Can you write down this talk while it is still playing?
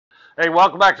Hey,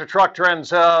 welcome back to Truck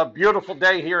Trends. Beautiful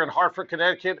day here in Hartford,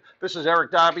 Connecticut. This is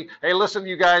Eric Dobbie. Hey, listen,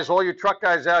 you guys, all you truck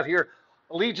guys out here,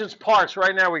 Allegiance Parts,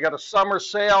 right now we got a summer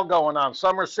sale going on.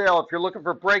 Summer sale. If you're looking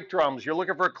for brake drums, you're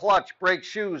looking for a clutch, brake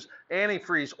shoes,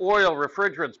 antifreeze, oil,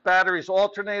 refrigerants, batteries,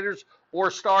 alternators, or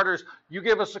starters, you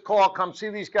give us a call. Come see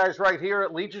these guys right here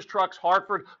at Allegiance Trucks,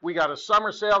 Hartford. We got a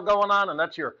summer sale going on, and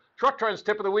that's your Truck Trends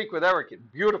tip of the week with Eric in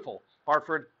beautiful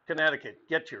Hartford, Connecticut.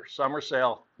 Get your summer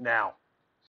sale now.